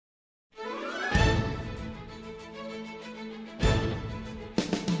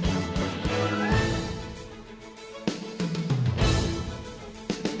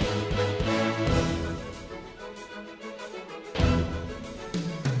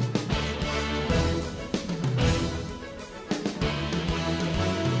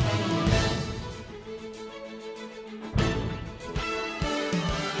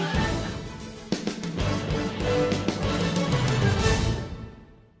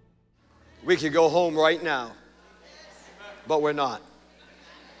we could go home right now. But we're not.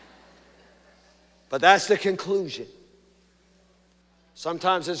 But that's the conclusion.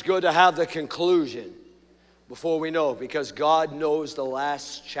 Sometimes it's good to have the conclusion before we know, because God knows the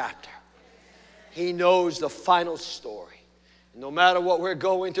last chapter. He knows the final story. No matter what we're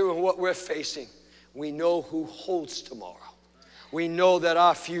going through and what we're facing, we know who holds tomorrow. We know that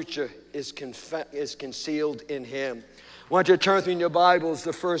our future is concealed in Him. I want you to turn with me in your Bibles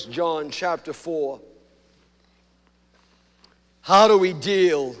to 1 John chapter 4. How do we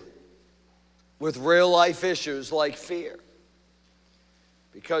deal with real life issues like fear?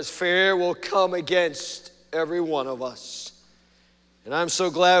 Because fear will come against every one of us. And I'm so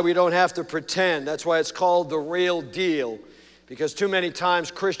glad we don't have to pretend. That's why it's called the real deal. Because too many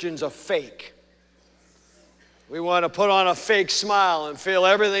times Christians are fake. We want to put on a fake smile and feel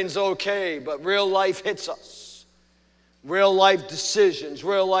everything's okay, but real life hits us. Real life decisions,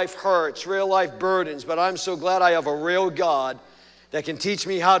 real life hurts, real life burdens. But I'm so glad I have a real God that can teach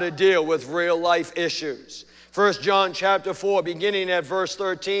me how to deal with real life issues. 1 John chapter 4, beginning at verse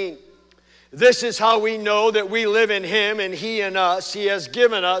 13. This is how we know that we live in Him and He in us. He has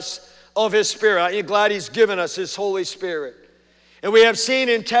given us of His Spirit. Aren't you glad He's given us His Holy Spirit? And we have seen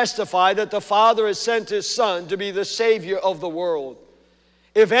and testified that the Father has sent His Son to be the Savior of the world.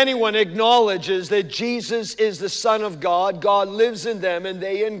 If anyone acknowledges that Jesus is the Son of God, God lives in them and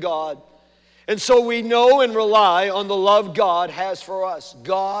they in God. And so we know and rely on the love God has for us.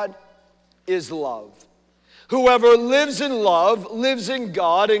 God is love. Whoever lives in love lives in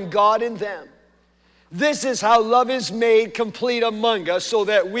God and God in them. This is how love is made complete among us, so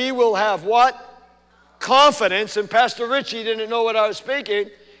that we will have what? Confidence. And Pastor Richie didn't know what I was speaking.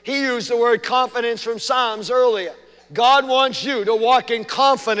 He used the word confidence from Psalms earlier. God wants you to walk in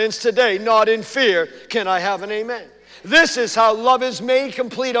confidence today, not in fear. Can I have an amen? This is how love is made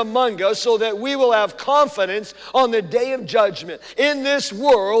complete among us, so that we will have confidence on the day of judgment. In this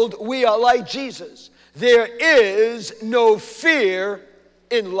world, we are like Jesus. There is no fear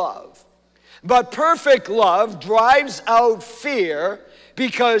in love. But perfect love drives out fear,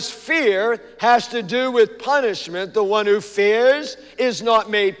 because fear has to do with punishment. The one who fears is not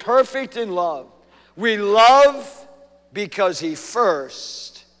made perfect in love. We love because He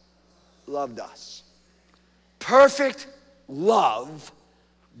first loved us. Perfect love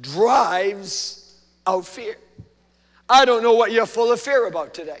drives out fear. I don't know what you're full of fear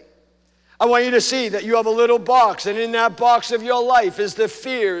about today. I want you to see that you have a little box, and in that box of your life is the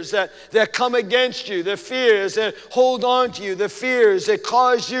fears that come against you, the fears that hold on to you, the fears that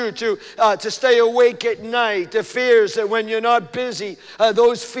cause you to stay awake at night, the fears that when you're not busy,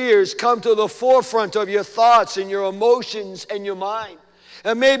 those fears come to the forefront of your thoughts and your emotions and your mind.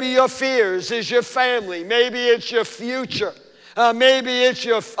 And maybe your fears is your family, maybe it's your future. Maybe it's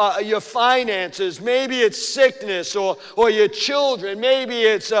your finances. Maybe it's sickness or your children. Maybe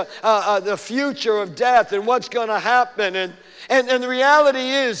it's the future of death and what's going to happen. And the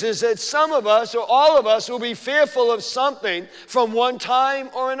reality is that some of us or all of us will be fearful of something from one time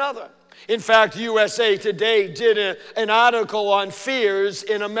or another. In fact, USA Today did an article on fears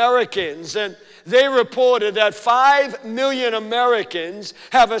in Americans, and they reported that 5 million Americans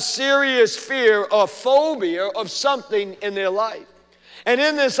have a serious fear or phobia of something in their life. And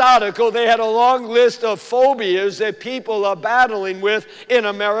in this article, they had a long list of phobias that people are battling with in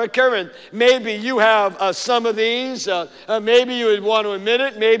America. And maybe you have some of these. Maybe you would want to admit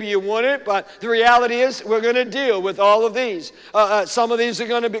it. Maybe you wouldn't. But the reality is we're going to deal with all of these. Some of these are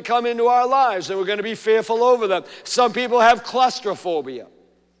going to come into our lives, and we're going to be fearful over them. Some people have claustrophobia.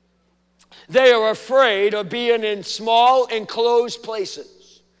 They are afraid of being in small, enclosed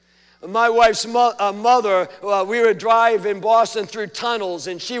places. My wife's mother, we would drive in Boston through tunnels,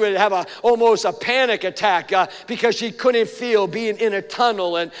 and she would have almost a panic attack because she couldn't feel being in a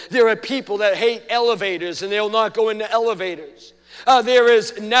tunnel. And there are people that hate elevators, and they'll not go into elevators. There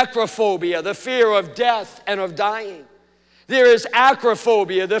is necrophobia, the fear of death and of dying. There is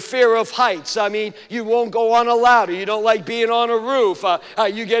acrophobia, the fear of heights. I mean, you won't go on a ladder. You don't like being on a roof.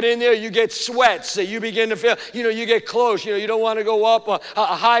 You get in there, you get sweats. You begin to feel, you get close. You don't want to go up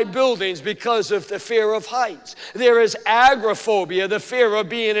high buildings because of the fear of heights. There is agoraphobia, the fear of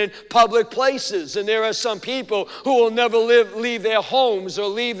being in public places. And there are some people who will never leave their homes or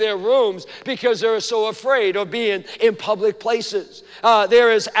leave their rooms because they're so afraid of being in public places.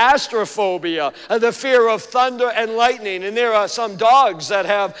 There is astrophobia, the fear of thunder and lightning. And there are some dogs that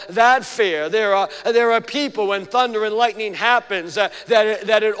have that fear. There are people, when thunder and lightning happens, that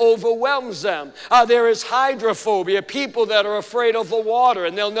it overwhelms them. There is hydrophobia, people that are afraid of the water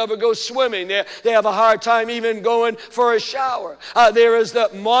and they'll never go swimming. They have a hard time even going for a shower. There is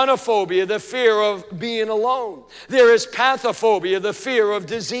the monophobia, the fear of being alone. There is pathophobia, the fear of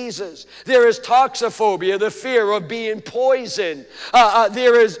diseases. There is toxophobia, the fear of being poisoned.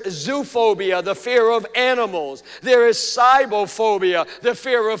 There is zoophobia, the fear of animals. There is cybophobia, the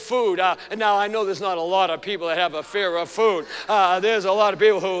fear of food. Now, I know there's not a lot of people that have a fear of food. There's a lot of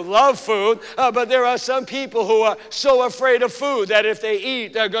people who love food, but there are some people who are so afraid of food that if they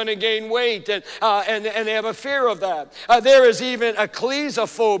eat, they're going to gain weight, and they have a fear of that. There is even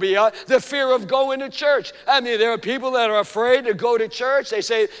ecclesiophobia, the fear of going to church. I mean, there are people that are afraid to go to church. They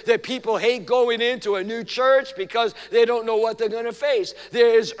say that people hate going into a new church because they don't know what they're going to face.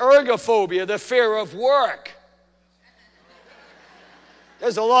 There is ergophobia, the fear of work.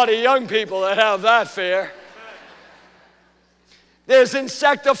 There's a lot of young people that have that fear. There's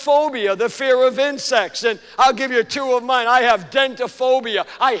insectophobia, the fear of insects. And I'll give you two of mine. I have dentophobia.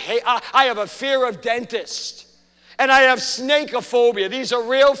 I have a fear of dentists. And I have snakeophobia. These are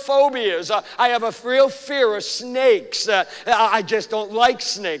real phobias. I have a real fear of snakes. I just don't like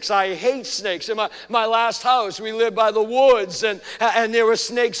snakes. I hate snakes. In my last house, we lived by the woods, and there were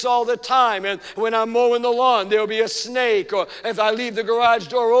snakes all the time. And when I'm mowing the lawn, there'll be a snake. Or if I leave the garage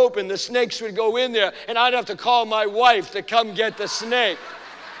door open, the snakes would go in there, and I'd have to call my wife to come get the snake.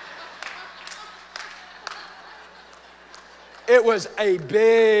 It was a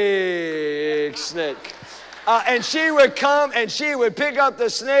big snake. And she would come and she would pick up the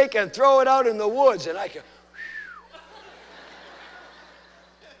snake and throw it out in the woods. And I could,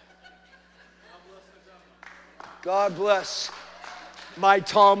 God bless my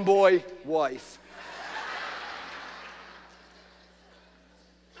tomboy wife.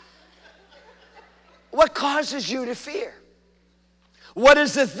 What causes you to fear? What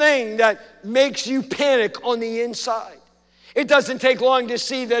is the thing that makes you panic on the inside? It doesn't take long to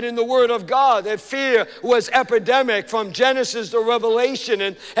see that in the Word of God that fear was epidemic from Genesis to Revelation.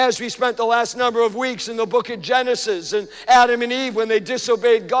 And as we spent the last number of weeks in the book of Genesis, and Adam and Eve, when they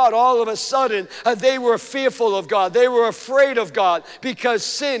disobeyed God, all of a sudden they were fearful of God. They were afraid of God because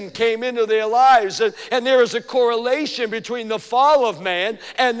sin came into their lives. And there is a correlation between the fall of man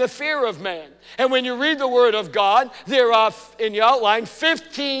and the fear of man. And when you read the Word of God, there are, in your outline,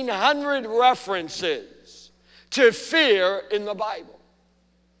 1,500 references to fear in the Bible.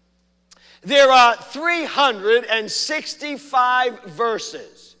 There are 365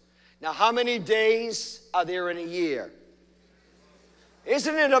 verses. Now, how many days are there in a year?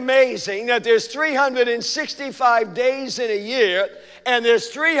 Isn't it amazing that there's 365 days in a year, and there's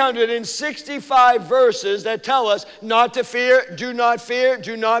 365 verses that tell us not to fear, do not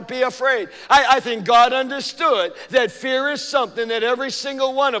be afraid. I think God understood that fear is something that every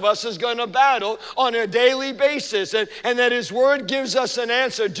single one of us is going to battle on a daily basis, and that His Word gives us an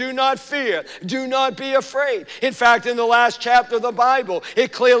answer. Do not fear, do not be afraid. In fact, in the last chapter of the Bible,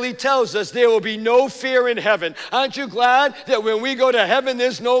 it clearly tells us there will be no fear in heaven. Aren't you glad that when we go to heaven,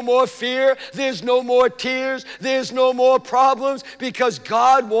 there's no more fear, there's no more tears, there's no more problems, because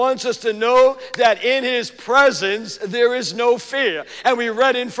God wants us to know that in His presence there is no fear. And we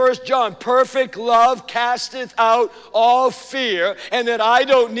read in 1 John, perfect love casteth out all fear, and that I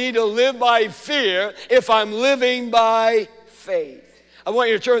don't need to live by fear if I'm living by faith. I want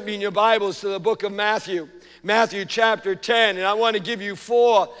you to turn with me in your Bibles to the book of Matthew. Matthew chapter 10, and I want to give you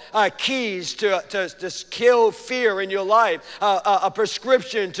 4 keys to kill fear in your life, a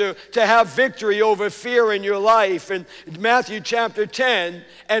prescription to have victory over fear in your life. In Matthew chapter 10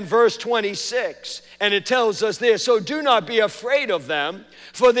 and verse 26, and it tells us there, so do not be afraid of them,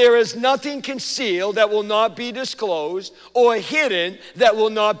 for there is nothing concealed that will not be disclosed, or hidden that will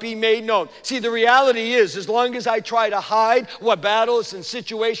not be made known. See, the reality is, as long as I try to hide what battles and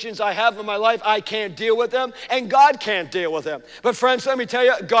situations I have in my life, I can't deal with them, and God can't deal with them. But friends, let me tell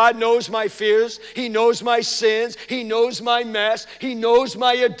you, God knows my fears. He knows my sins. He knows my mess. He knows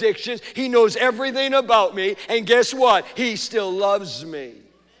my addictions. He knows everything about me, and guess what? He still loves me.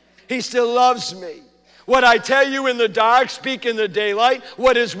 He still loves me. What I tell you in the dark, speak in the daylight.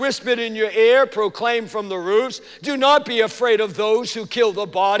 What is whispered in your ear, proclaim from the roofs. Do not be afraid of those who kill the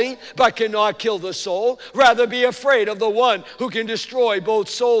body, but cannot kill the soul. Rather be afraid of the one who can destroy both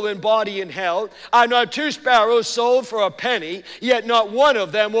soul and body in hell. Are not 2 sparrows sold for a penny, yet not one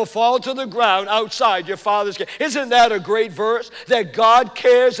of them will fall to the ground outside your Father's care. Isn't that a great verse? That God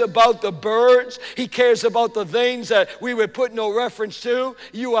cares about the birds. He cares about the things that we would put no reference to.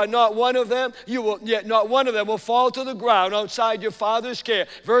 You are not one of them. You will yet not not one of them will fall to the ground outside your Father's care.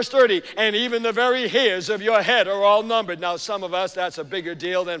 Verse 30, and even the very hairs of your head are all numbered. Now, some of us, that's a bigger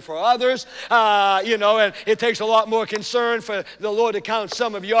deal than for others, and it takes a lot more concern for the Lord to count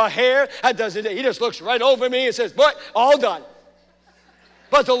some of your hair. That doesn't, he just looks right over me and says, boy, all done.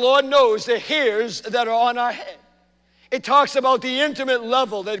 But the Lord knows the hairs that are on our head. It talks about the intimate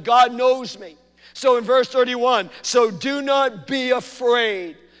level that God knows me. So in verse 31, so do not be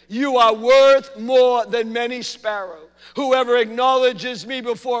afraid. You are worth more than many sparrows. Whoever acknowledges me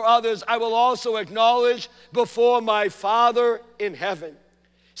before others, I will also acknowledge before my Father in heaven.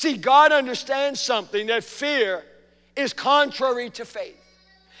 See, God understands something, that fear is contrary to faith.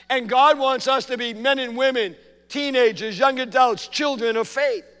 And God wants us to be men and women, teenagers, young adults, children of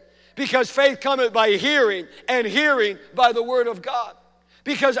faith. Because faith cometh by hearing, and hearing by the word of God.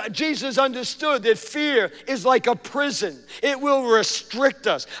 Because Jesus understood that fear is like a prison. It will restrict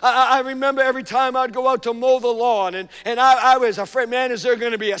us. I remember every time I'd go out to mow the lawn, and I was afraid, man, is there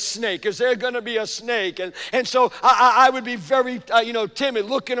going to be a snake? Is there going to be a snake? And so I would be very, timid,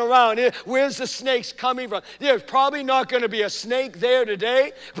 looking around. Where's the snakes coming from? There's probably not going to be a snake there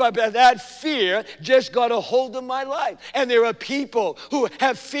today, but that fear just got a hold of my life. And there are people who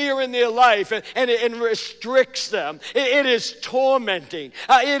have fear in their life, and it restricts them. It is tormenting.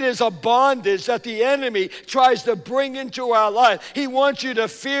 It is a bondage that the enemy tries to bring into our life. He wants you to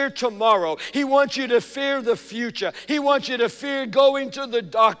fear tomorrow. He wants you to fear the future. He wants you to fear going to the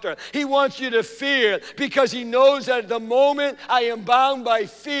doctor. He wants you to fear because he knows that at the moment I am bound by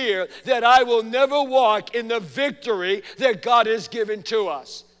fear, that I will never walk in the victory that God has given to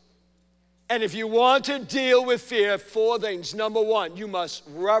us. And if you want to deal with fear, 4 things. Number 1, you must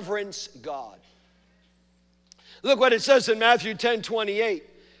reverence God. Look what it says in Matthew 10:28.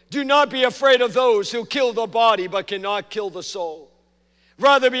 Do not be afraid of those who kill the body but cannot kill the soul.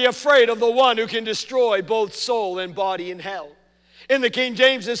 Rather be afraid of the one who can destroy both soul and body in hell. In the King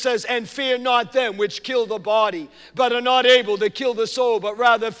James it says, and fear not them which kill the body, but are not able to kill the soul, but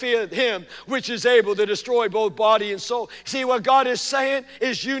rather fear him which is able to destroy both body and soul. See, what God is saying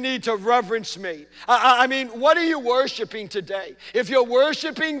is you need to reverence me. I mean, what are you worshiping today? If you're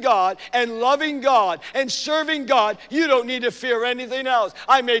worshiping God and loving God and serving God, you don't need to fear anything else.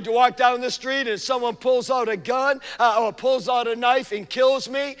 I may walk down the street and someone pulls out a gun or pulls out a knife and kills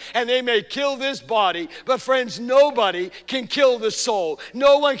me, and they may kill this body. But friends, nobody can kill the soul.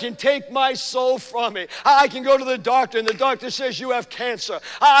 No one can take my soul from me. I can go to the doctor and the doctor says you have cancer.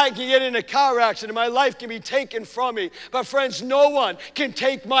 I can get in a car accident and my life can be taken from me. But friends, no one can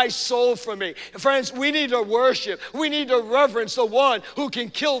take my soul from me. Friends, we need to worship. We need to reverence the one who can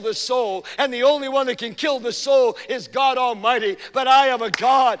kill the soul. And the only one that can kill the soul is God Almighty. But I have a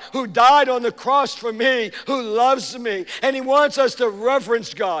God who died on the cross for me, who loves me. And he wants us to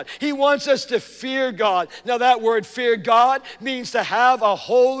reverence God. He wants us to fear God. Now that word fear God means to have a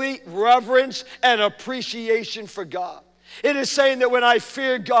holy reverence and appreciation for God. It is saying that when I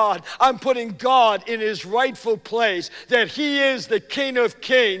fear God, I'm putting God in his rightful place, that he is the King of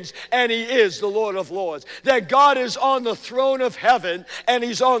kings and he is the Lord of lords, that God is on the throne of heaven and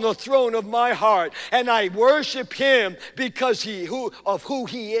he's on the throne of my heart, and I worship him because of who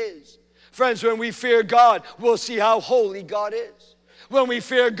he is. Friends, when we fear God, we'll see how holy God is. When we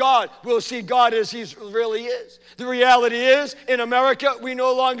fear God, we'll see God as he really is. The reality is, in America, we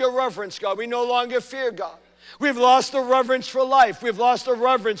no longer reverence God. We no longer fear God. We've lost the reverence for life. We've lost the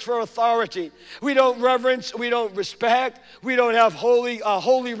reverence for authority. We don't reverence, we don't respect, we don't have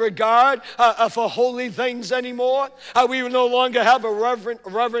holy regard for holy things anymore. We no longer have a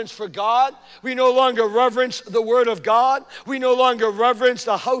reverence for God. We no longer reverence the Word of God. We no longer reverence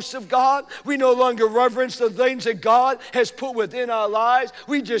the house of God. We no longer reverence the things that God has put within our lives.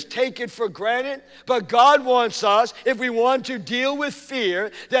 We just take it for granted. But God wants us, if we want to deal with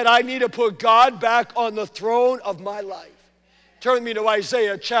fear, that I need to put God back on the throne of my life. Turn me to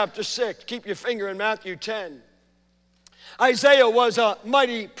Isaiah chapter 6. Keep your finger in Matthew 10. Isaiah was a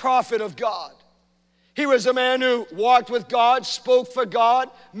mighty prophet of God. He was a man who walked with God, spoke for God,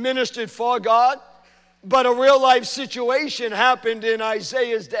 ministered for God. But a real life situation happened in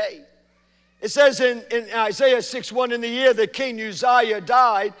Isaiah's day. It says in Isaiah 6:1, in the year that King Uzziah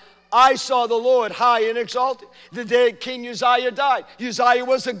died, I saw the Lord high and exalted. The day King Uzziah died. Uzziah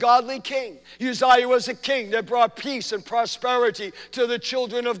was a godly king. Uzziah was a king that brought peace and prosperity to the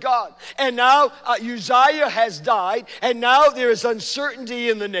children of God. And now Uzziah has died, and now there is uncertainty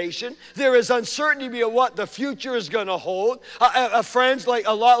in the nation. There is uncertainty of what the future is going to hold. Friends,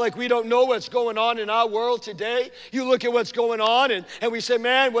 a lot like we don't know what's going on in our world today. You look at what's going on, and we say,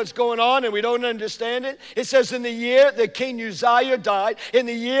 man, what's going on? And we don't understand it. It says in the year that King Uzziah died, in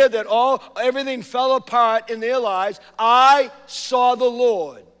the year that that everything fell apart in their lives, I saw the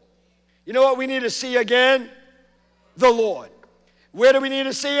Lord. You know what we need to see again? The Lord. Where do we need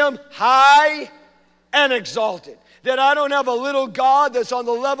to see him? High and exalted. That I don't have a little God that's on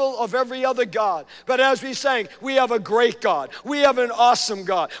the level of every other God. But as we sang, we have a great God. We have an awesome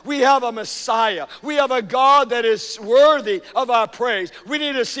God. We have a Messiah. We have a God that is worthy of our praise. We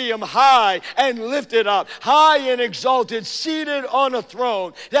need to see him high and lifted up, high and exalted, seated on a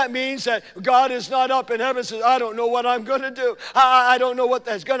throne. That means that God is not up in heaven and says, I don't know what I'm going to do. I don't know what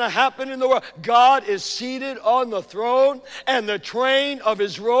that's going to happen in the world. God is seated on the throne, and the train of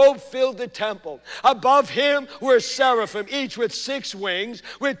his robe filled the temple. Above him were seraphim, each with 6 wings.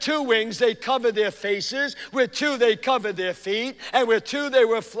 With 2 wings they covered their faces, with 2 they covered their feet, and with 2 they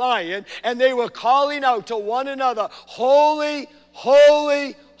were flying, and they were calling out to one another, holy,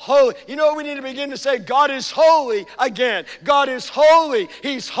 holy, holy. You know what we need to begin to say? God is holy again. God is holy.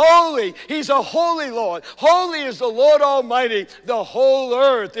 He's holy. He's a holy Lord. Holy is the Lord Almighty. The whole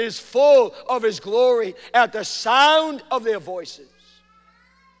earth is full of his glory. At the sound of their voices.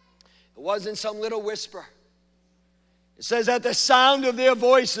 It wasn't some little whisper. It says, at the sound of their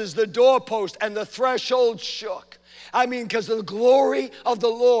voices, the doorpost and the threshold shook. I mean, because of the glory of the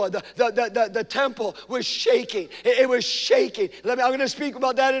Lord, the temple was shaking. It was shaking. I'm going to speak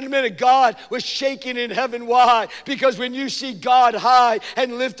about that in a minute. God was shaking in heaven. Why? Because when you see God high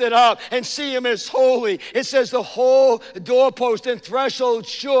and lifted up and see him as holy, it says the whole doorpost and threshold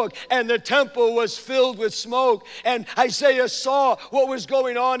shook and the temple was filled with smoke. And Isaiah saw what was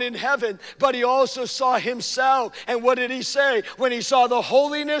going on in heaven, but he also saw himself. And what did he say? When he saw the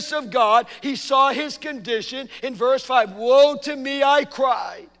holiness of God, he saw his condition. In verse 5, woe to me, I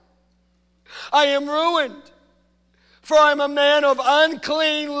cried. I am ruined, for I am a man of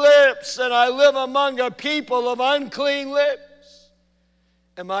unclean lips, and I live among a people of unclean lips.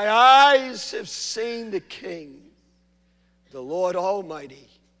 And my eyes have seen the King, the Lord Almighty.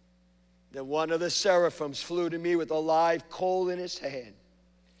 Then one of the seraphims flew to me with a live coal in his hand,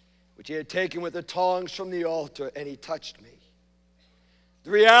 which he had taken with the tongs from the altar, and he touched me. The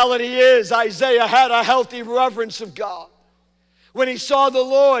reality is, Isaiah had a healthy reverence of God. When he saw the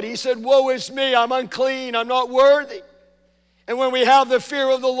Lord, he said, woe is me, I'm unclean, I'm not worthy. And when we have the fear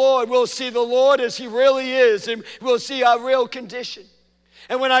of the Lord, we'll see the Lord as he really is, and we'll see our real condition.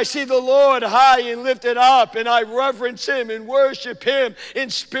 And when I see the Lord high and lifted up, and I reverence him and worship him in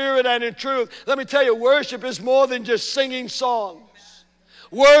spirit and in truth, let me tell you, worship is more than just singing songs.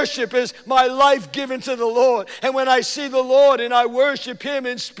 Worship is my life given to the Lord. And when I see the Lord and I worship him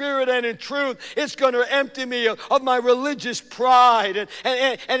in spirit and in truth, it's going to empty me of my religious pride. And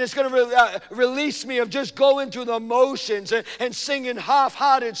it's going to release me of just going through the motions and singing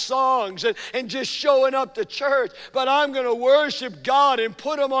half-hearted songs and just showing up to church. But I'm going to worship God and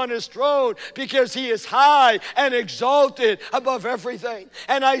put him on his throne because he is high and exalted above everything.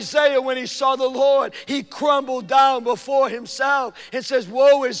 And Isaiah, when he saw the Lord, he crumbled down before himself and says,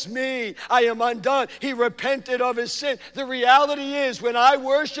 woe is me, I am undone. He repented of his sin. The reality is, when I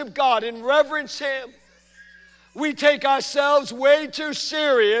worship God and reverence him, we take ourselves way too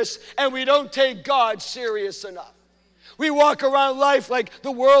serious and we don't take God serious enough. We walk around life like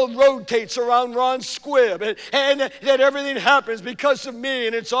the world rotates around Ronald Squibb and that everything happens because of me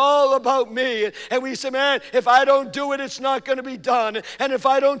and it's all about me. And we say, man, if I don't do it, it's not going to be done. And if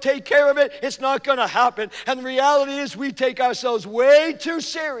I don't take care of it, it's not going to happen. And the reality is we take ourselves way too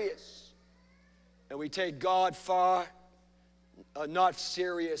serious. And we take God not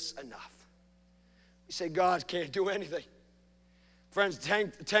serious enough. We say God can't do anything. Friends,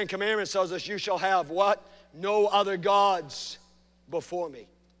 the Ten Commandments tells us you shall have what? No other gods before me.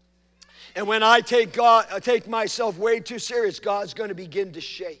 And when I take myself way too serious, God's going to begin to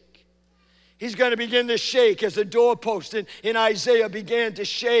shake. He's going to begin to shake as the doorpost in Isaiah began to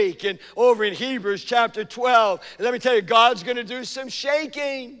shake. And over in Hebrews chapter 12, let me tell you, God's going to do some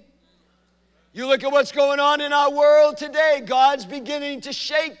shaking. You look at what's going on in our world today. God's beginning to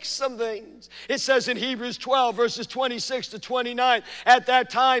shake some things. It says in Hebrews 12, verses 26 to 29, at that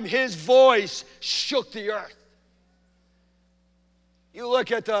time his voice shook the earth. You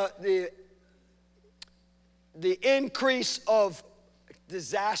look at the increase of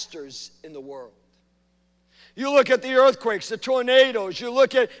disasters in the world. You look at the earthquakes, the tornadoes. You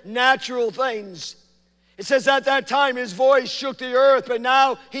look at natural things. It says at that time his voice shook the earth, but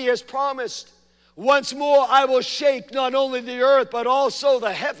now he has promised, once more I will shake not only the earth, but also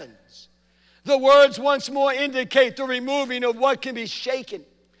the heavens. The words once more indicate the removing of what can be shaken.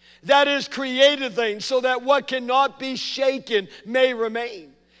 That is created things, so that what cannot be shaken may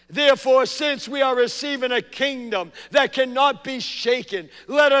remain. Therefore, since we are receiving a kingdom that cannot be shaken,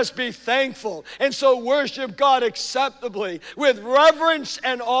 let us be thankful and so worship God acceptably with reverence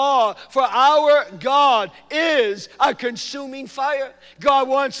and awe, for our God is a consuming fire. God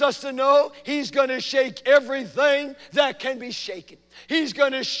wants us to know He's going to shake everything that can be shaken. He's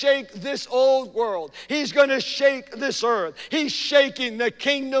going to shake this old world. He's going to shake this earth. He's shaking the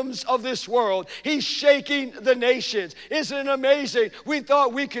kingdoms of this world. He's shaking the nations. Isn't it amazing? We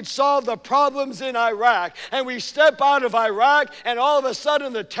thought we could solve the problems in Iraq, and we step out of Iraq, and all of a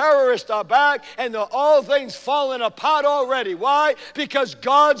sudden the terrorists are back, and all things falling apart already. Why? Because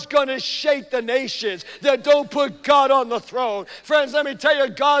God's going to shake the nations that don't put God on the throne. Friends, let me tell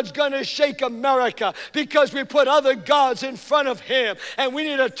you, God's going to shake America because we put other gods in front of Him. And we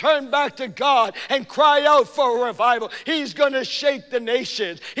need to turn back to God and cry out for a revival. He's going to shake the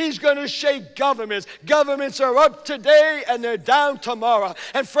nations. He's going to shake governments. Governments are up today and they're down tomorrow.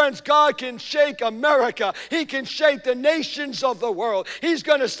 And friends, God can shake America. He can shake the nations of the world. He's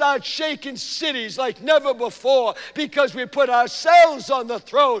going to start shaking cities like never before because we put ourselves on the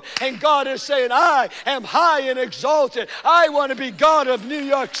throne. And God is saying, I am high and exalted. I want to be God of New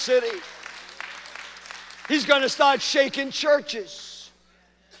York City. He's going to start shaking churches.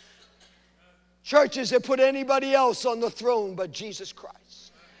 Churches that put anybody else on the throne but Jesus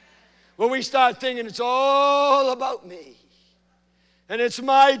Christ. When we start thinking it's all about me and it's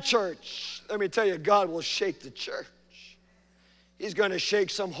my church, let me tell you, God will shake the church. He's going to shake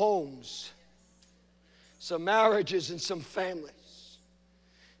some homes, some marriages, and some families.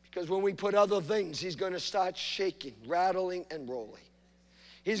 Because when we put other things, He's going to start shaking, rattling, and rolling.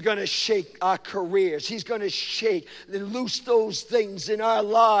 He's going to shake our careers. He's going to shake and loose those things in our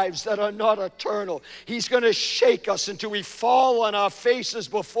lives that are not eternal. He's going to shake us until we fall on our faces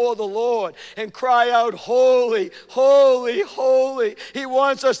before the Lord and cry out, holy, holy, holy. He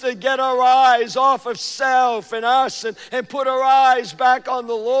wants us to get our eyes off of self and us and put our eyes back on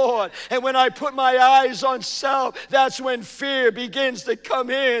the Lord. And when I put my eyes on self, that's when fear begins to come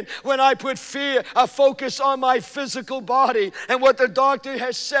in. When I put fear, I focus on my physical body and what the doctor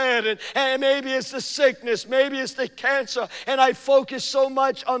has said, and maybe it's the sickness, maybe it's the cancer, and I focus so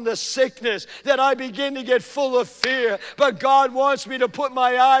much on the sickness that I begin to get full of fear. But God wants me to put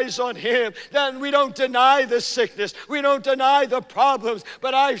my eyes on Him. Then we don't deny the sickness, we don't deny the problems,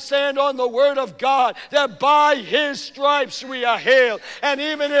 but I stand on the Word of God that by His stripes we are healed. And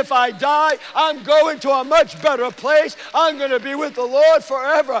even if I die, I'm going to a much better place. I'm going to be with the Lord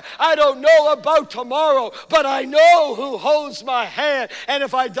forever. I don't know about tomorrow, but I know who holds my hand. And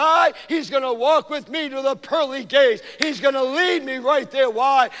if I die, He's going to walk with me to the pearly gates. He's going to lead me right there.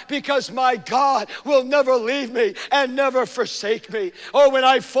 Why? Because my God will never leave me and never forsake me. Or when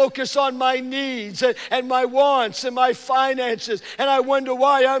I focus on my needs and my wants and my finances, and I wonder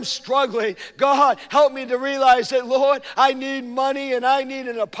why I'm struggling, God, help me to realize that, Lord, I need money and I need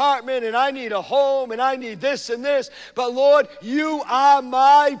an apartment and I need a home and I need this and this. But Lord, You are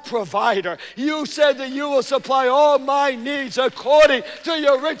my provider. You said that You will supply all my needs according to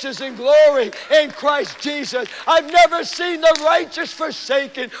Your riches and glory in Christ Jesus. I've never seen the righteous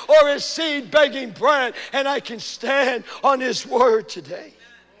forsaken or his seed begging bread, and I can stand on His word today.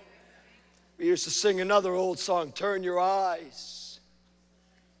 We used to sing another old song, turn your eyes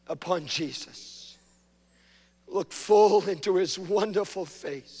upon Jesus. Look full into His wonderful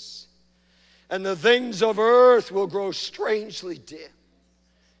face, and the things of earth will grow strangely dim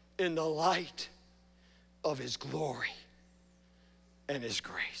in the light of His glory and His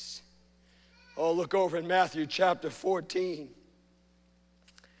grace. Oh, look over in Matthew chapter 14.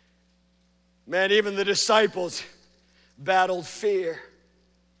 Man, even the disciples battled fear.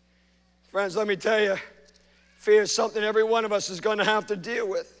 Friends, let me tell you, fear is something every one of us is going to have to deal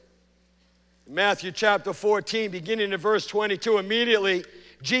with. In Matthew chapter 14, beginning at verse 22, immediately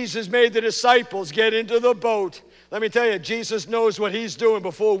Jesus made the disciples get into the boat. Let me tell you, Jesus knows what He's doing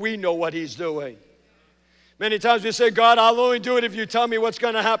before we know what He's doing. Many times we say, God, I'll only do it if You tell me what's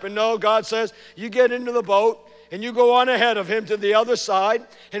going to happen. No, God says, you get into the boat and you go on ahead of Him to the other side.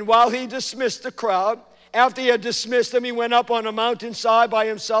 And while He dismissed the crowd, after He had dismissed them, He went up on a mountainside by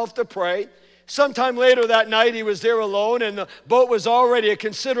Himself to pray. Sometime later that night, He was there alone, and the boat was already a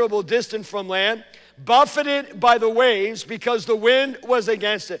considerable distance from land, buffeted by the waves because the wind was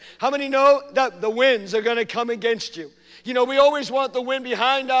against it. How many know that the winds are going to come against you? You know, we always want the wind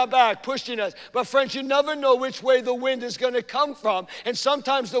behind our back, pushing us. But friends, you never know which way the wind is going to come from. And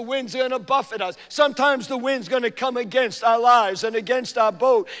sometimes the wind's going to buffet us. Sometimes the wind's going to come against our lives and against our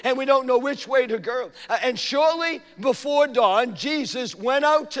boat. And we don't know which way to go. And shortly before dawn, Jesus went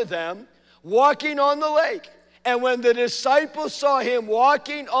out to them, walking on the lake. And when the disciples saw him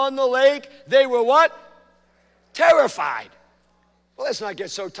walking on the lake, they were what? Terrified. Well, let's not get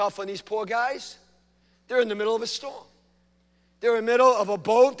so tough on these poor guys. They're in the middle of a storm. They're in the middle of a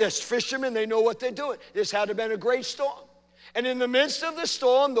boat. There's fishermen. They know what they're doing. This had to have been a great storm. And in the midst of the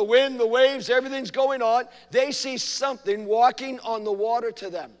storm, the wind, the waves, everything's going on, they see something walking on the water to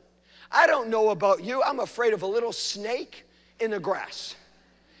them. I don't know about you. I'm afraid of a little snake in the grass.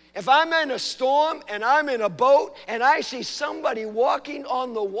 If I'm in a storm and I'm in a boat and I see somebody walking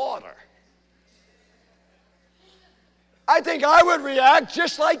on the water, I think I would react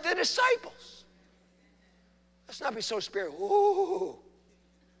just like the disciples. Let's not be so spiritual. Ooh.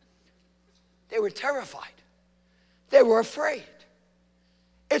 They were terrified. They were afraid.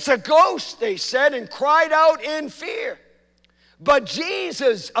 It's a ghost, they said, and cried out in fear. But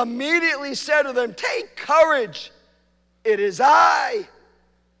Jesus immediately said to them, take courage. It is I.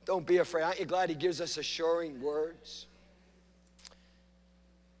 Don't be afraid. Aren't you glad he gives us assuring words?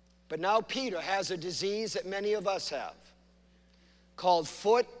 But now Peter has a disease that many of us have called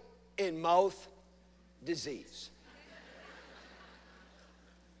foot and mouth disease.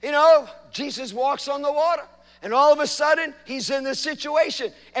 You know, Jesus walks on the water. And all of a sudden, he's in this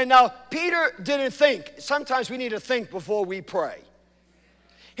situation. And now, Peter didn't think. Sometimes we need to think before we pray.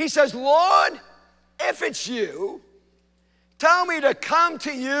 He says, Lord, if it's you, tell me to come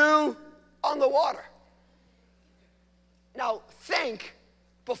to you on the water. Now, think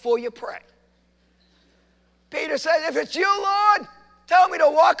before you pray. Peter says, if it's you, Lord, tell me to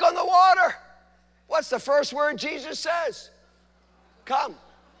walk on the water. What's the first word Jesus says? Come.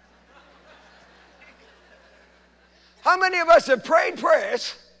 How many of us have prayed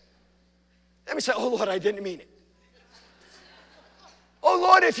prayers? Let me say, oh, Lord, I didn't mean it. Oh,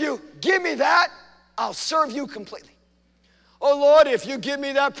 Lord, if you give me that, I'll serve you completely. Oh, Lord, if you give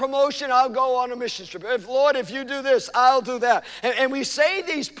me that promotion, I'll go on a mission trip. Lord, if you do this, I'll do that. And we say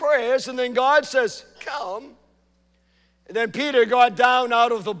these prayers, and then God says, come. And then Peter got down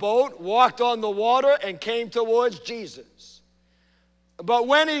out of the boat, walked on the water, and came towards Jesus. But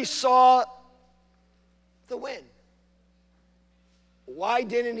when he saw the wind, why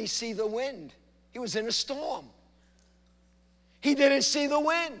didn't he see the wind? He was in a storm. He didn't see the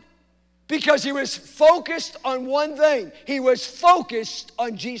wind because he was focused on one thing. He was focused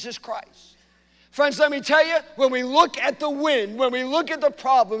on Jesus Christ. Friends, let me tell you, when we look at the wind, when we look at the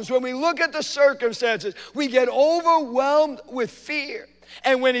problems, when we look at the circumstances, we get overwhelmed with fear.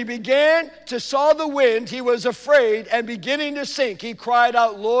 And when he began to saw the wind, he was afraid and beginning to sink. He cried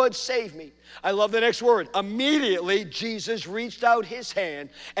out, Lord, save me. I love the next word. Immediately, Jesus reached out his hand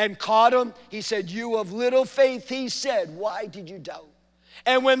and caught him. He said, you of little faith, he said, why did you doubt?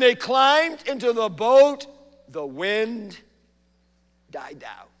 And when they climbed into the boat, the wind died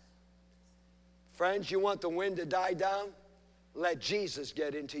down. Friends, you want the wind to die down? Let Jesus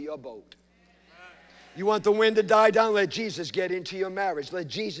get into your boat. You want the wind to die down? Let Jesus get into your marriage. Let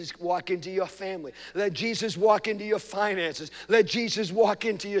Jesus walk into your family. Let Jesus walk into your finances. Let Jesus walk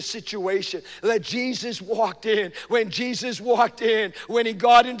into your situation. Let Jesus walk in. When Jesus walked in, when he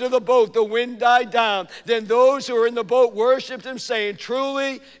got into the boat, the wind died down. Then those who were in the boat worshiped him, saying,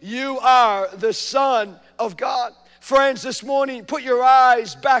 truly, you are the Son of God. Friends, this morning, put your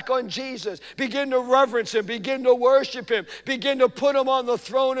eyes back on Jesus. Begin to reverence him. Begin to worship him. Begin to put him on the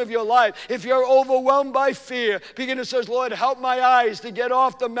throne of your life. If you're overwhelmed by fear, begin to say, Lord, help my eyes to get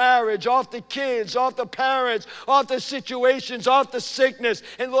off the marriage, off the kids, off the parents, off the situations, off the sickness.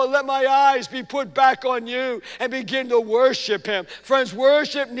 And Lord, let my eyes be put back on you and begin to worship him. Friends,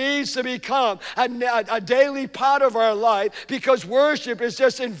 worship needs to become a daily part of our life because worship is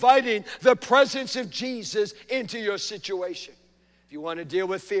just inviting the presence of Jesus into your situation. If you want to deal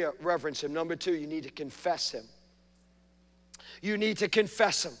with fear, reverence him. Number two, you need to confess him. You need to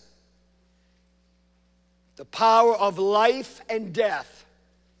confess him. The power of life and death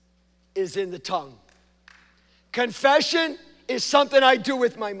is in the tongue. Confession is something I do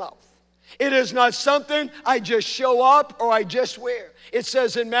with my mouth. It is not something I just show up or I just wear. It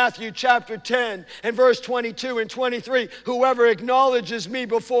says in Matthew chapter 10 and verse 22 and 23, whoever acknowledges me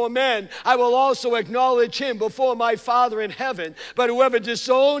before men, I will also acknowledge him before my Father in heaven. But whoever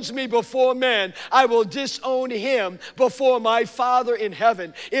disowns me before men, I will disown him before my Father in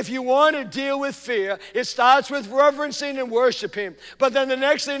heaven. If you want to deal with fear, it starts with reverencing and worshiping. But then the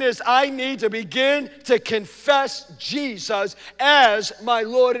next thing is I need to begin to confess Jesus as my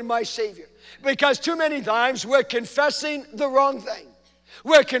Lord and my Savior. Because too many times we're confessing the wrong thing.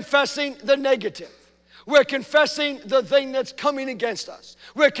 We're confessing the negative. We're confessing the thing that's coming against us.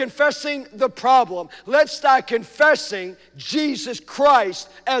 We're confessing the problem. Let's start confessing Jesus Christ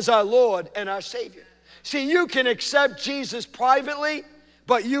as our Lord and our Savior. See, you can accept Jesus privately,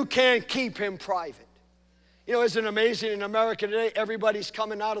 but you can't keep him private. You know, isn't it amazing in America today, everybody's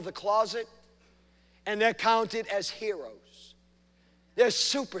coming out of the closet, and they're counted as heroes. They're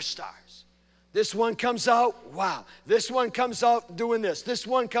superstars. This one comes out, wow. This one comes out doing this. This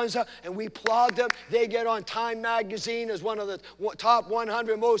one comes out, and we applaud them. They get on Time magazine as one of the top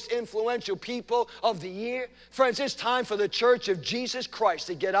 100 most influential people of the year. Friends, it's time for the Church of Jesus Christ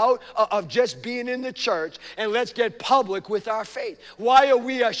to get out of just being in the church, and let's get public with our faith. Why are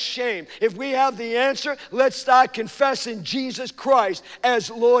we ashamed? If we have the answer, let's start confessing Jesus Christ as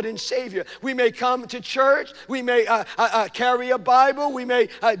Lord and Savior. We may come to church. We may carry a Bible. We may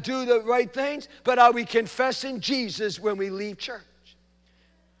do the right things. But are we confessing Jesus when we leave church?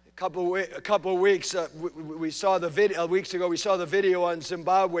 A couple of weeks we saw the video. Weeks ago we saw the video on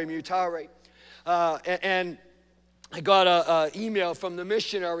Zimbabwe, Mutare, and I got an email from the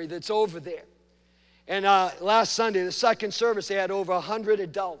missionary that's over there. And last Sunday, the second service, they had over 100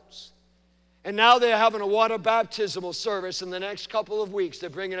 adults. And now they're having a water baptismal service in the next couple of weeks. They're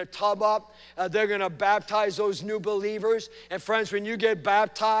bringing a tub up. They're going to baptize those new believers. And friends, when you get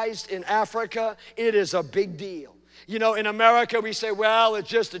baptized in Africa, it is a big deal. You know, in America, we say, well, it's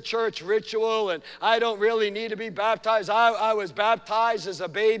just a church ritual, and I don't really need to be baptized. I was baptized as a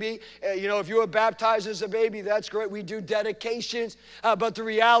baby. You know, if you were baptized as a baby, that's great. We do dedications. But the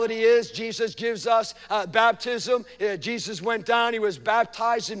reality is, Jesus gives us baptism. Jesus went down. He was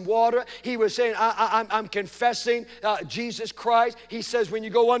baptized in water. He was saying, I'm confessing Jesus Christ. He says, when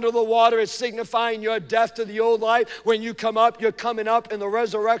you go under the water, it's signifying your death to the old life. When you come up, you're coming up in the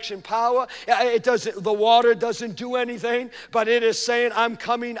resurrection power. The water doesn't do anything, but it is saying I'm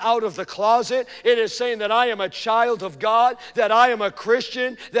coming out of the closet. It is saying that I am a child of God, that I am a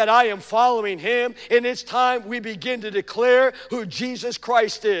Christian, that I am following him. And it's time we begin to declare who Jesus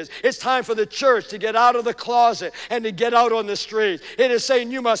Christ is. It's time for the church to get out of the closet and to get out on the streets. It is saying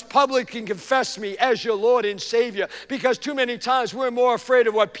you must publicly confess me as your Lord and Savior, because too many times we're more afraid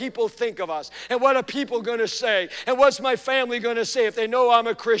of what people think of us, and what are people going to say, and what's my family going to say if they know I'm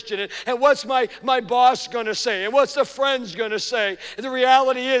a Christian, and what's my boss going to say, and what's the friends going to say? The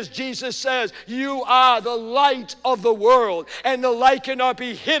reality is, Jesus says, you are the light of the world, and the light cannot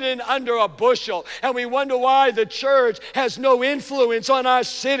be hidden under a bushel. And we wonder why the church has no influence on our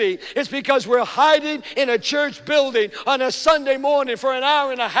city. It's because we're hiding in a church building on a Sunday morning for an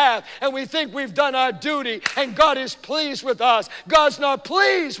hour and a half, and we think we've done our duty, and God is pleased with us. God's not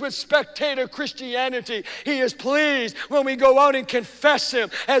pleased with spectator Christianity. He is pleased when we go out and confess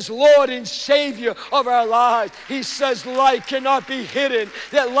him as Lord and Savior of our lives. He says light cannot be hidden,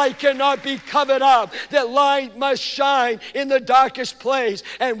 that light cannot be covered up, that light must shine in the darkest place.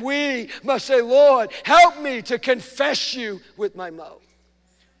 And we must say, Lord, help me to confess you with my mouth.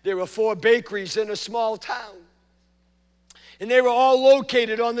 There were 4 bakeries in a small town, and they were all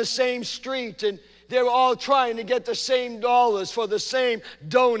located on the same street, and they were all trying to get the same dollars for the same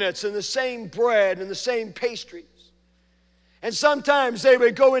donuts and the same bread and the same pastries. And sometimes they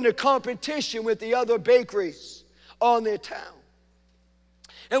would go into competition with the other bakeries on their town.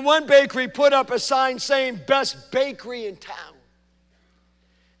 And one bakery put up a sign saying, best bakery in town.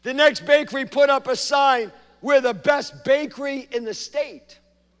 The next bakery put up a sign, we're the best bakery in the state.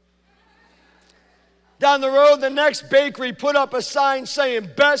 Down the road, the next bakery put up a sign saying,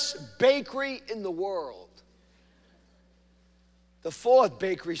 best bakery in the world. The 4th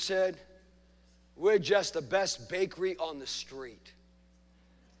bakery said, we're just the best bakery on the street.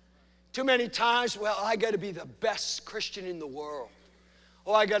 Too many times, well, I got to be the best Christian in the world.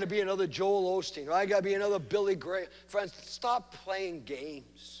 Oh, I got to be another Joel Osteen. Or I got to be another Billy Graham. Friends, stop playing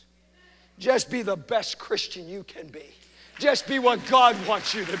games. Just be the best Christian you can be. Just be what God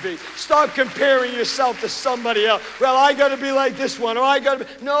wants you to be. Stop comparing yourself to somebody else. Well, I got to be like this one, or I got to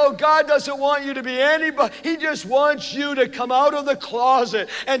be. No, God doesn't want you to be anybody. He just wants you to come out of the closet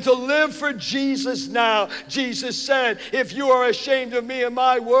and to live for Jesus now. Jesus said, if you are ashamed of me and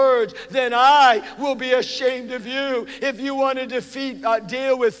my words, then I will be ashamed of you. If you want to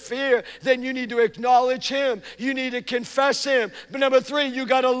deal with fear, then you need to acknowledge him. You need to confess him. But number 3, you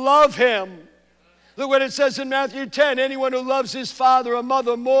got to love him. Look what it says in Matthew 10. Anyone who loves his father or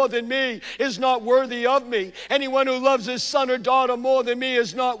mother more than me is not worthy of me. Anyone who loves his son or daughter more than me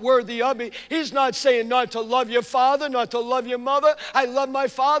is not worthy of me. He's not saying not to love your father, not to love your mother. I love my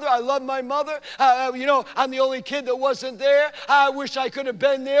father. I love my mother. You know, I'm the only kid that wasn't there. I wish I could have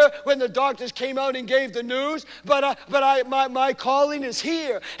been there when the doctors came out and gave the news. But my calling is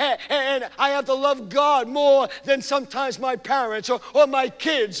here. And I have to love God more than sometimes my parents or my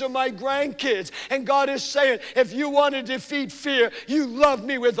kids or my grandkids. And God is saying, if you want to defeat fear, you love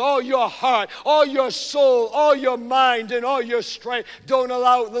me with all your heart, all your soul, all your mind, and all your strength. Don't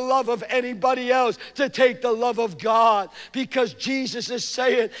allow the love of anybody else to take the love of God, because Jesus is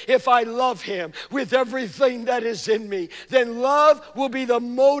saying, if I love him with everything that is in me, then love will be the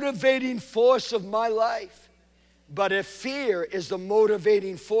motivating force of my life. But if fear is the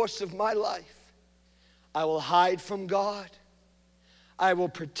motivating force of my life, I will hide from God. I will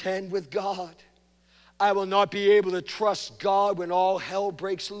pretend with God. I will not be able to trust God when all hell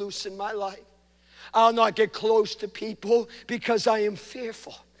breaks loose in my life. I'll not get close to people because I am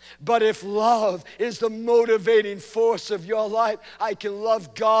fearful. But if love is the motivating force of your life, I can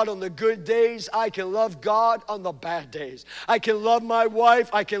love God on the good days. I can love God on the bad days. I can love my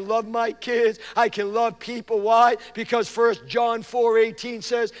wife. I can love my kids. I can love people. Why? Because 1 John 4:18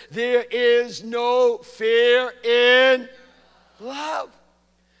 says, there is no fear in love.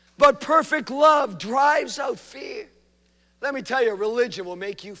 But perfect love drives out fear. Let me tell you, religion will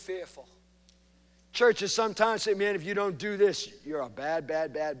make you fearful. Churches sometimes say, man, if you don't do this, you're a bad,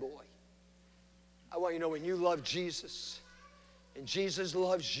 bad, bad boy. I want you to know, when you love Jesus and Jesus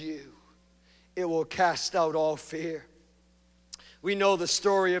loves you, it will cast out all fear. We know the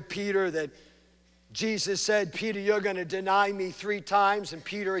story of Peter, that Jesus said, Peter, you're going to deny me 3 times. And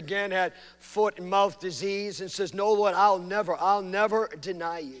Peter again had foot and mouth disease and says, no, Lord, I'll never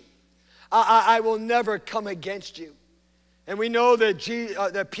deny you. I will never come against you. And we know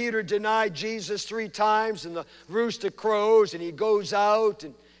that Peter denied Jesus 3 times, and the rooster crows, and he goes out,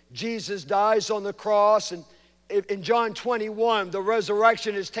 and Jesus dies on the cross. And in John 21, the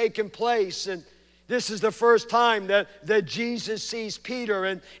resurrection has taken place, and this is the first time that Jesus sees Peter.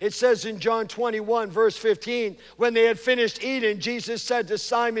 And it says in John 21, verse 15, when they had finished eating, Jesus said to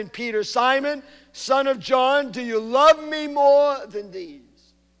Simon Peter, Simon, son of John, do you love me more than these?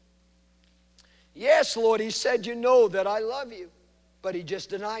 Yes, Lord, he said, you know that I love you. But he just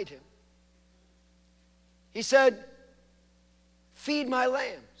denied him. He said, feed my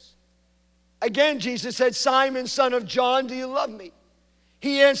lambs. Again, Jesus said, Simon, son of John, do you love me?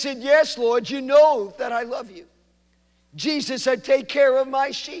 He answered, yes, Lord, you know that I love you. Jesus said, take care of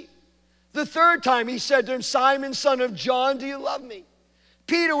my sheep. The 3rd time he said to him, Simon, son of John, do you love me?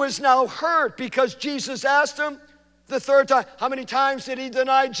 Peter was now hurt because Jesus asked him the 3rd time. How many times did he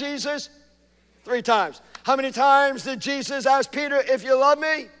deny Jesus? 3 times. How many times did Jesus ask Peter, if you love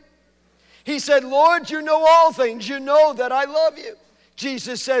me? He said, Lord, you know all things. You know that I love you.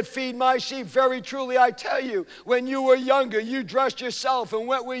 Jesus said, feed my sheep. Very truly, I tell you, when you were younger, you dressed yourself and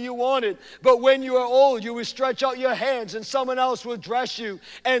went where you wanted. But when you are old, you will stretch out your hands, and someone else will dress you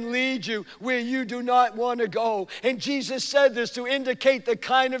and lead you where you do not want to go. And Jesus said this to indicate the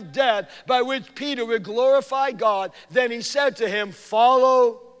kind of death by which Peter would glorify God. Then he said to him,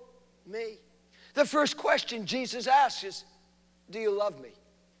 follow me. The first question Jesus asks is, do you love me?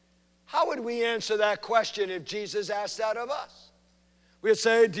 How would we answer that question if Jesus asked that of us? We'd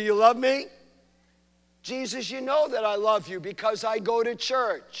say, do you love me? Jesus, you know that I love you because I go to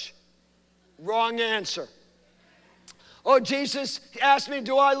church. Wrong answer. Oh, Jesus asked me,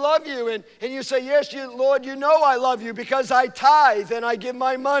 do I love you? And you say, yes, Lord, you know I love you because I tithe and I give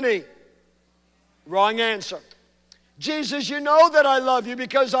my money. Wrong answer. Jesus, you know that I love you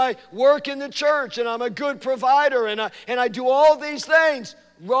because I work in the church and I'm a good provider and I do all these things.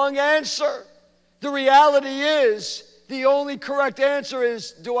 Wrong answer. The reality is, the only correct answer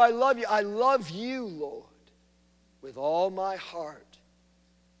is, do I love you? I love you, Lord, with all my heart,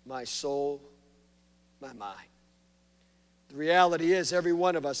 my soul, my mind. The reality is, every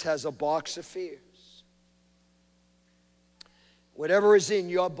one of us has a box of fears. Whatever is in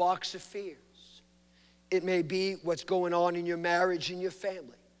your box of fears, it may be what's going on in your marriage and your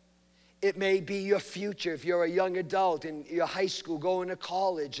family. It may be your future if you're a young adult in your high school, going to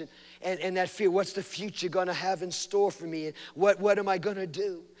college, and that fear, what's the future going to have in store for me? And what am I going to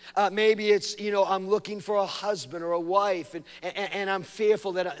do? Maybe it's, I'm looking for a husband or a wife, and I'm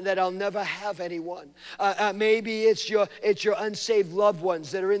fearful that I'll never have anyone. Maybe it's your unsaved loved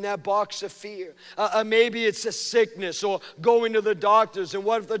ones that are in that box of fear. Maybe it's a sickness or going to the doctors, and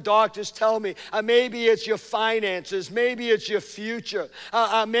what if the doctors tell me? Maybe it's your finances. Maybe it's your future.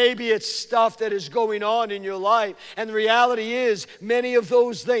 Maybe it's stuff that is going on in your life. And the reality is, many of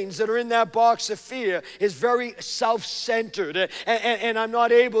those things that are in that box of fear is very self-centered, and I'm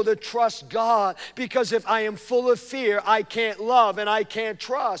not able to trust God, because if I am full of fear, I can't love and I can't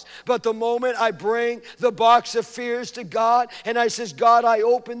trust. But the moment I bring the box of fears to God and I says, God, I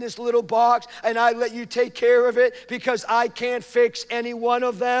open this little box and I let you take care of it, because I can't fix any one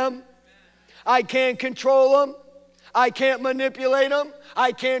of them. I can't control them. I can't manipulate them.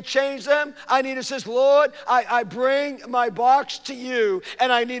 I can't change them. I need to say, Lord, I bring my box to you,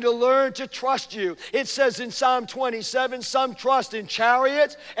 and I need to learn to trust you. It says in Psalm 27, some trust in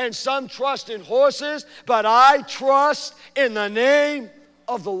chariots and some trust in horses, but I trust in the name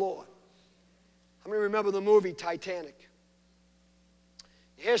of the Lord. How many remember the movie Titanic?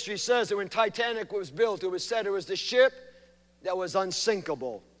 History says that when Titanic was built, it was said it was the ship that was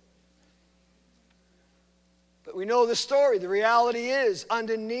unsinkable. But we know the story. The reality is,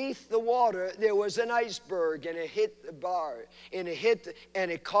 underneath the water, there was an iceberg, and it hit the bar, and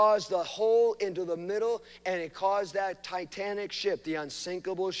it caused a hole into the middle, and it caused that Titanic ship, the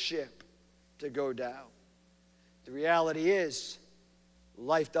unsinkable ship, to go down. The reality is,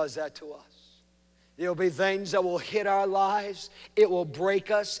 life does that to us. There'll be things that will hit our lives. It will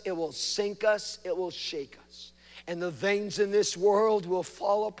break us. It will sink us. It will shake us. And the things in this world will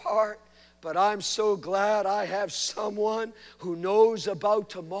fall apart. But I'm so glad I have someone who knows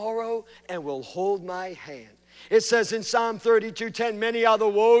about tomorrow and will hold my hand. It says in Psalm 32:10, many are the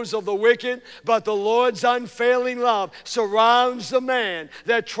woes of the wicked, but the Lord's unfailing love surrounds the man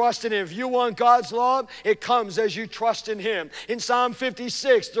that trusts in him. If you want God's love, it comes as you trust in him. In Psalm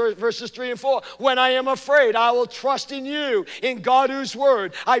 56, verses 3 and 4, when I am afraid, I will trust in you, in God whose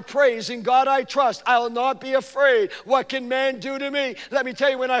word I praise, in God I trust. I will not be afraid. What can man do to me? Let me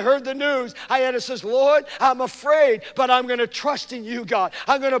tell you, when I heard the news, I had to say, Lord, I'm afraid, but I'm going to trust in you, God.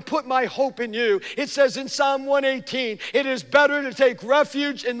 I'm going to put my hope in you. It says in Psalm 118, it is better to take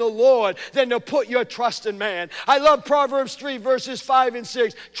refuge in the Lord than to put your trust in man. I love Proverbs 3 verses 5 and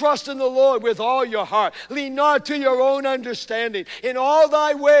 6. Trust in the Lord with all your heart. Lean not to your own understanding. In all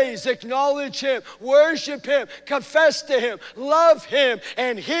thy ways acknowledge him, worship him, confess to him, love him,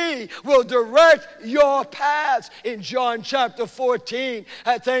 and he will direct your paths. In John chapter 14,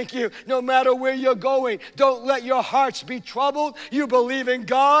 I thank you. No matter where you're going, don't let your hearts be troubled. You believe in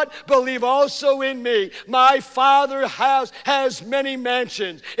God, believe also in me. My Father has many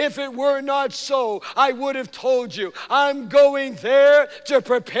mansions. If it were not so, I would have told you. I'm going there to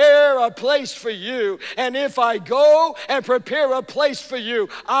prepare a place for you. And if I go and prepare a place for you,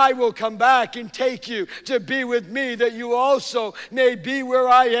 I will come back and take you to be with me, that you also may be where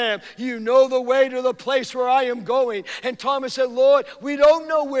I am. You know the way to the place where I am going. And Thomas said, Lord, we don't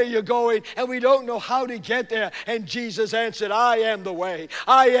know where you're going, and we don't know how to get there. And Jesus answered, I am the way.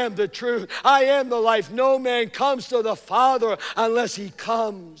 I am the truth. I am the life. No man comes to the Father unless he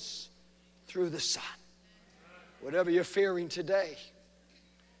comes through the Son. Whatever you're fearing today,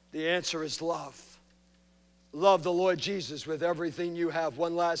 the answer is love. Love the Lord Jesus with everything you have.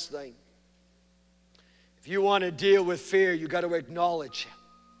 One last thing. If you want to deal with fear, you got to acknowledge him.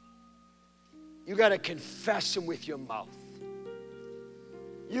 You got to confess him with your mouth.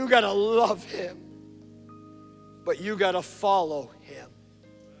 You got to love him. But you got to follow him.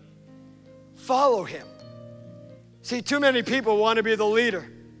 Follow him. See, too many people want to be the leader.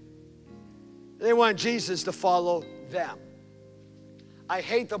 They want Jesus to follow them. I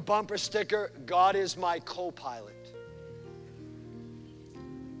hate the bumper sticker, God is my co-pilot.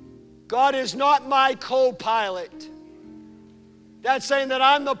 God is not my co-pilot. That's saying that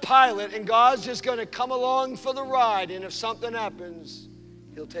I'm the pilot and God's just going to come along for the ride, and if something happens,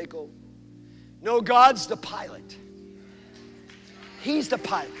 he'll take over. No, God's the pilot. He's the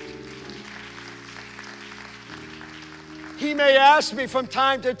pilot. He may ask me from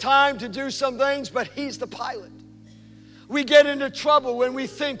time to time to do some things, but he's the pilot. We get into trouble when we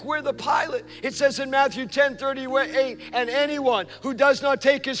think we're the pilot. It says in Matthew 10:38, and anyone who does not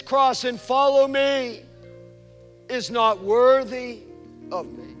take his cross and follow me is not worthy of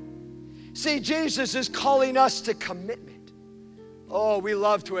me. See, Jesus is calling us to commitment. Oh, we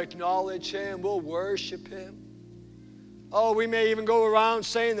love to acknowledge him. We'll worship him. Oh, we may even go around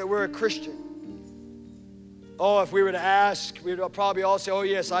saying that we're a Christian. Oh, if we were to ask, we'd probably all say, oh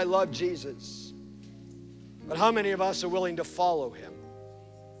yes, I love Jesus. But how many of us are willing to follow him?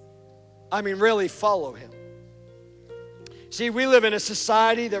 I mean, really follow him. See, we live in a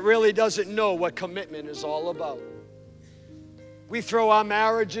society that really doesn't know what commitment is all about. We throw our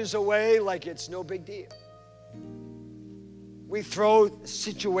marriages away like it's no big deal. We throw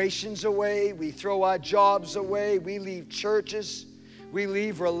situations away. We throw our jobs away. We leave churches. We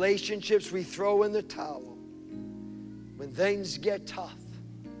leave relationships. We throw in the towel. When things get tough,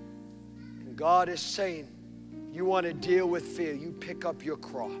 and God is saying, you want to deal with fear, you pick up your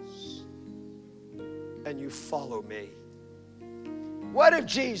cross and you follow me. What if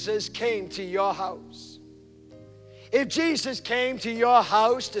Jesus came to your house? If Jesus came to your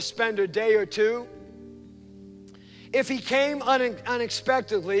house to spend a day or two, if he came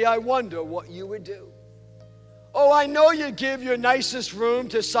unexpectedly, I wonder what you would do. Oh, I know you'd give your nicest room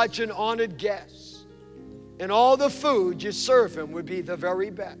to such an honored guest, and all the food you serve him would be the very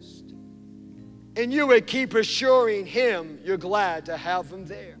best. And you would keep assuring him you're glad to have him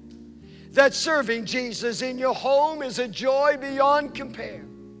there. That serving Jesus in your home is a joy beyond compare.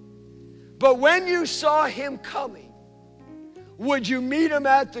 But when you saw him coming, would you meet him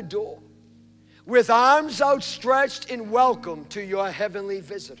at the door with arms outstretched in welcome to your heavenly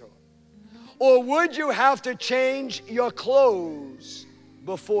visitor? Or would you have to change your clothes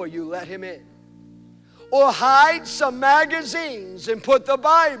before you let him in? Or hide some magazines and put the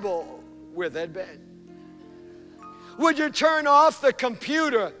Bible where they'd been? Would you turn off the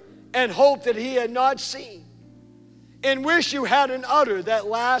computer and hope that he had not seen, and wish you hadn't uttered that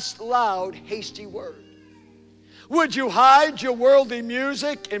last loud, hasty word? Would you hide your worldly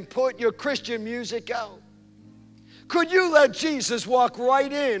music and put your Christian music out? Could you let Jesus walk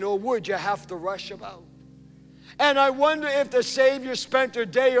right in, or would you have to rush him out? And I wonder if the Savior spent a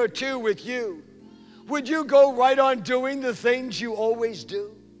day or two with you, would you go right on doing the things you always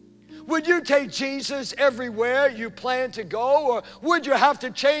do? Would you take Jesus everywhere you plan to go, or would you have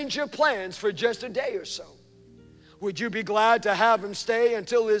to change your plans for just a day or so? Would you be glad to have him stay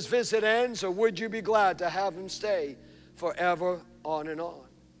until his visit ends, or would you be glad to have him stay forever on and on?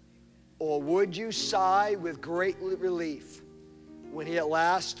 Or would you sigh with great relief when he at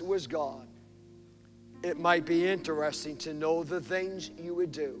last was gone? It might be interesting to know the things you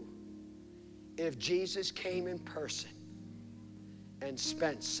would do if Jesus came in person and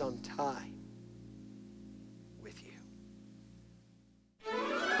spent some time